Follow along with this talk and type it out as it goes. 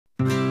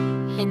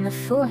In the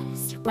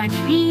forest where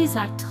trees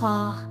are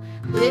tall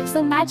lives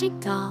a magic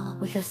doll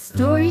with a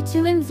story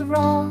to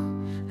enthrall.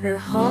 Her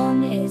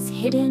home is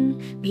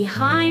hidden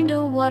behind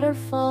a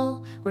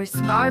waterfall where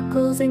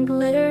sparkles and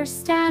glitter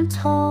stand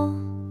tall.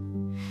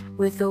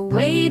 With a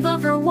wave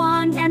of her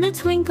wand and a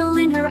twinkle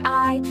in her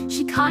eye,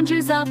 she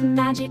conjures up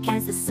magic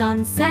as the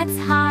sun sets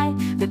high.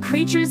 The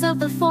creatures of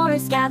the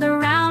forest gather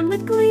round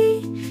with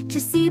glee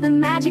to see the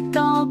magic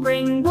doll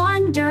bring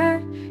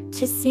wonder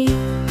to see.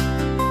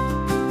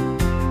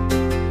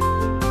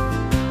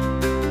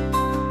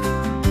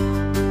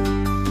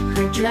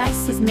 Her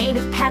dress is made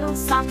of petals,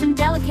 soft and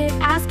delicate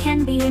as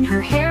can be, and her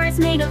hair is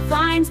made of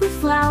vines with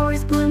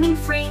flowers blooming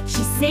free.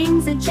 She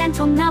sings a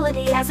gentle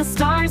melody as the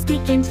stars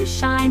begin to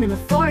shine, and the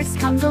forest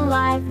comes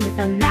alive with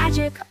a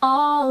magic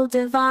all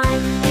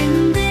divine.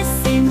 In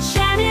this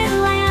enchanted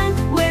land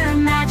where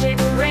magic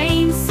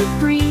reigns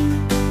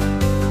supreme,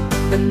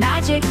 the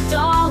magic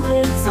doll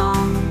lives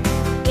on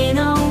in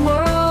a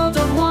world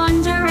of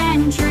wonder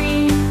and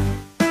dream.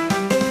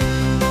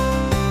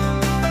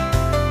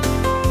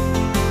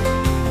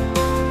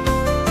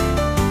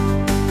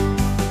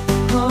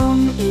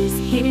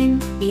 Is hidden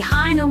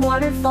behind a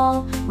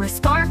waterfall where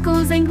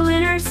sparkles and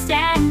glitter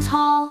stand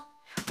tall.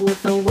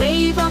 With a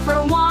wave of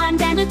her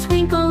wand and a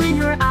twinkle in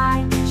her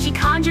eye, she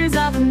conjures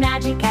up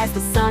magic as the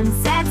sun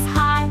sets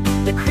high.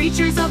 The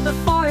creatures of the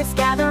forest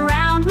gather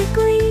round with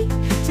glee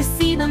to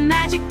see the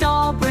magic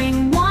doll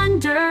bring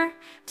wonder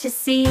to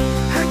see.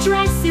 Her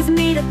dress is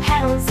made of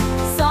petals,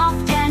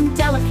 soft and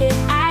delicate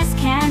as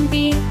can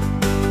be,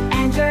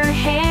 and her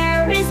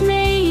hair is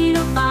made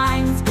of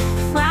vines,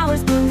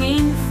 flowers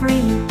blooming free.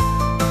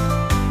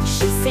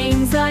 She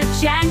sings a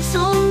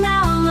gentle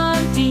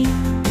melody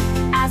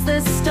as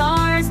the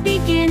stars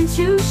begin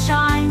to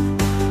shine,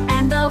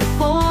 and the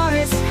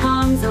forest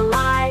comes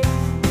alive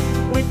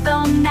with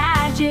the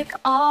magic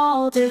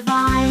all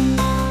divine.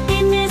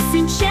 In this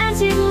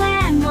enchanted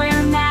land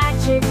where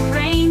magic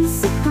reigns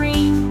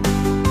supreme,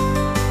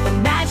 the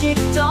magic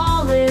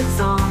doll lives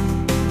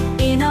on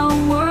in a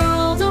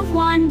world of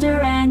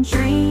wonder and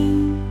dream.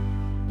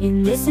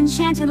 In this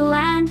enchanted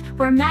land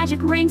where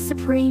magic reigns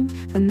supreme,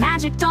 the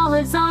magic doll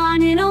lives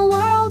on in a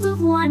world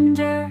of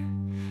wonder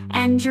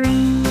and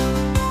dream.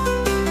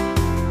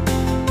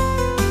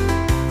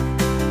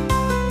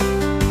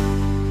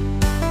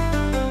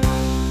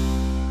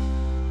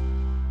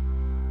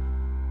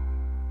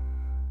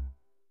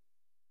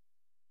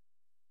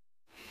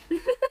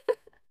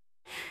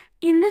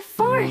 In the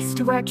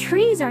forest where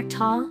trees are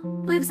tall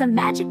lives a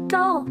magic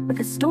doll with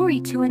a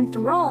story to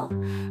enthrall.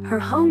 Her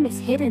home is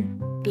hidden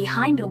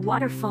behind a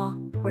waterfall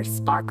where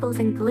sparkles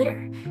and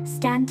glitter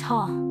stand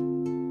tall.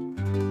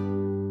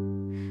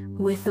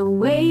 With a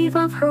wave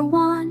of her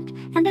wand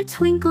and a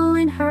twinkle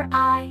in her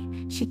eye,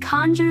 she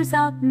conjures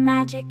up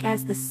magic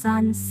as the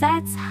sun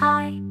sets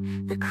high.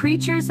 The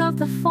creatures of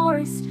the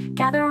forest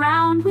gather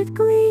round with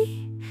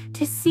glee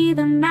to see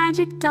the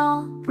magic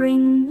doll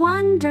bring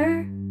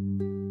wonder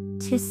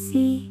to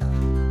see.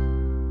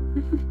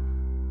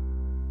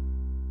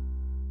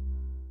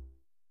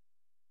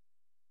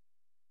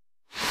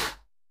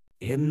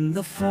 In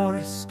the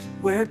forest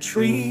where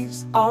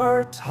trees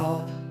are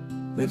tall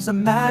lives a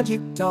magic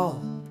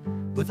doll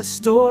with a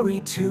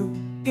story to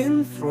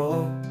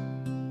enthrall.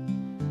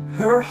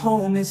 Her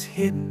home is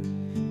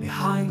hidden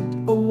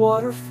behind a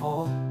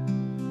waterfall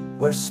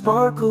where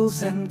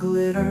sparkles and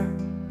glitter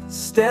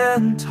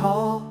stand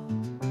tall.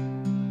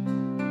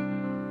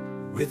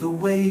 With a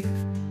wave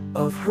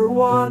of her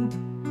wand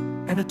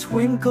and a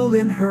twinkle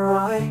in her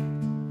eye,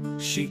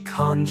 she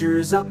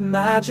conjures up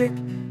magic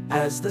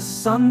as the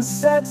sun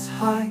sets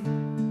high.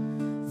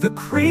 The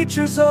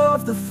creatures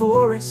of the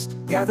forest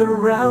gather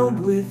round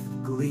with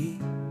glee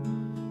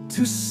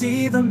to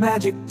see the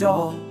magic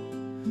doll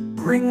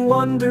bring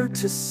wonder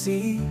to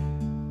see.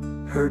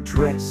 Her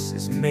dress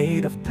is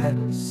made of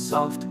petals,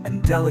 soft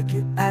and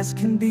delicate as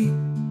can be,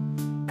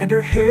 and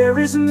her hair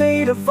is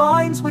made of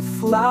vines with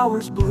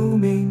flowers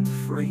blooming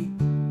free.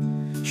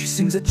 She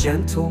sings a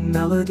gentle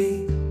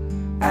melody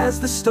as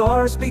the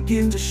stars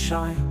begin to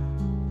shine,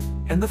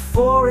 and the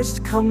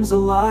forest comes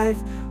alive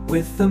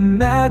with the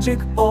magic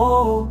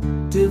all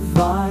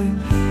divine.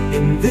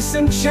 In this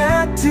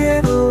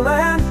enchanted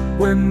land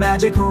where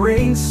magic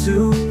reigns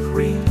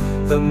supreme,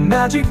 the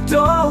magic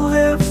doll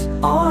lives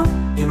on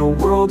in a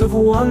world of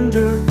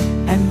wonder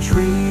and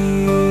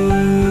dream.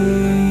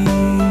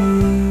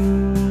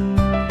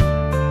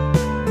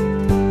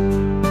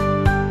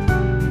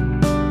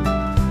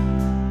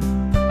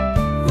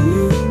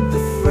 With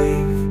the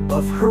wave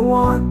of her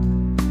wand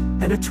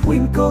and a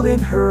twinkle in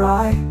her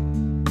eye,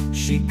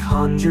 she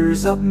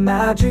conjures up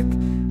magic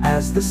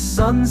as the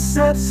sun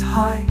sets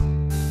high.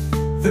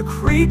 The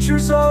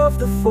creatures of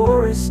the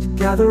forest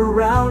gather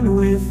round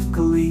with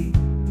glee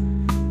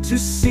to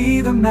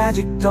see the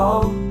magic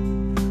doll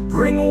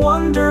bring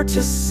wonder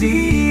to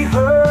see.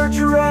 Her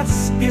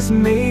dress is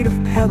made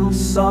of petals,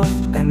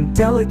 soft and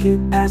delicate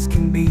as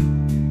can be,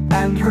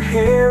 and her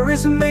hair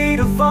is made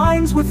of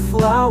vines with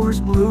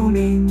flowers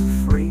blooming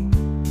free.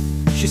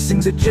 She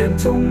sings a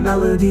gentle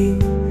melody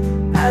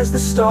as the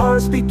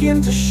stars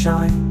begin to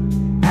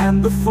shine,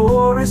 and the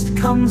forest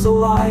comes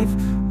alive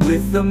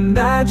with the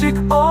magic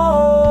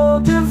all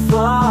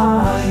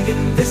divine.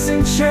 In this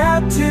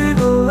enchanted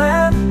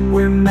land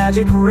where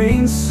magic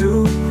reigns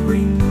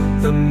supreme,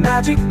 the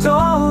magic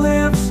doll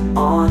lives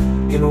on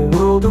in a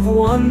world of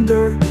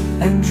wonder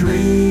and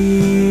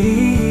dream.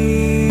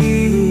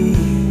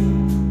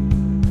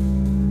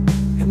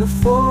 And the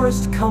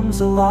forest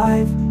comes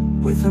alive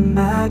with the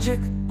magic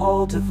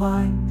all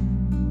divine.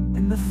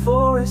 And the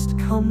forest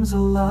comes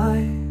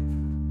alive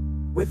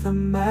with the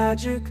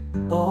magic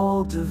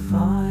all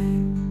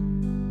divine.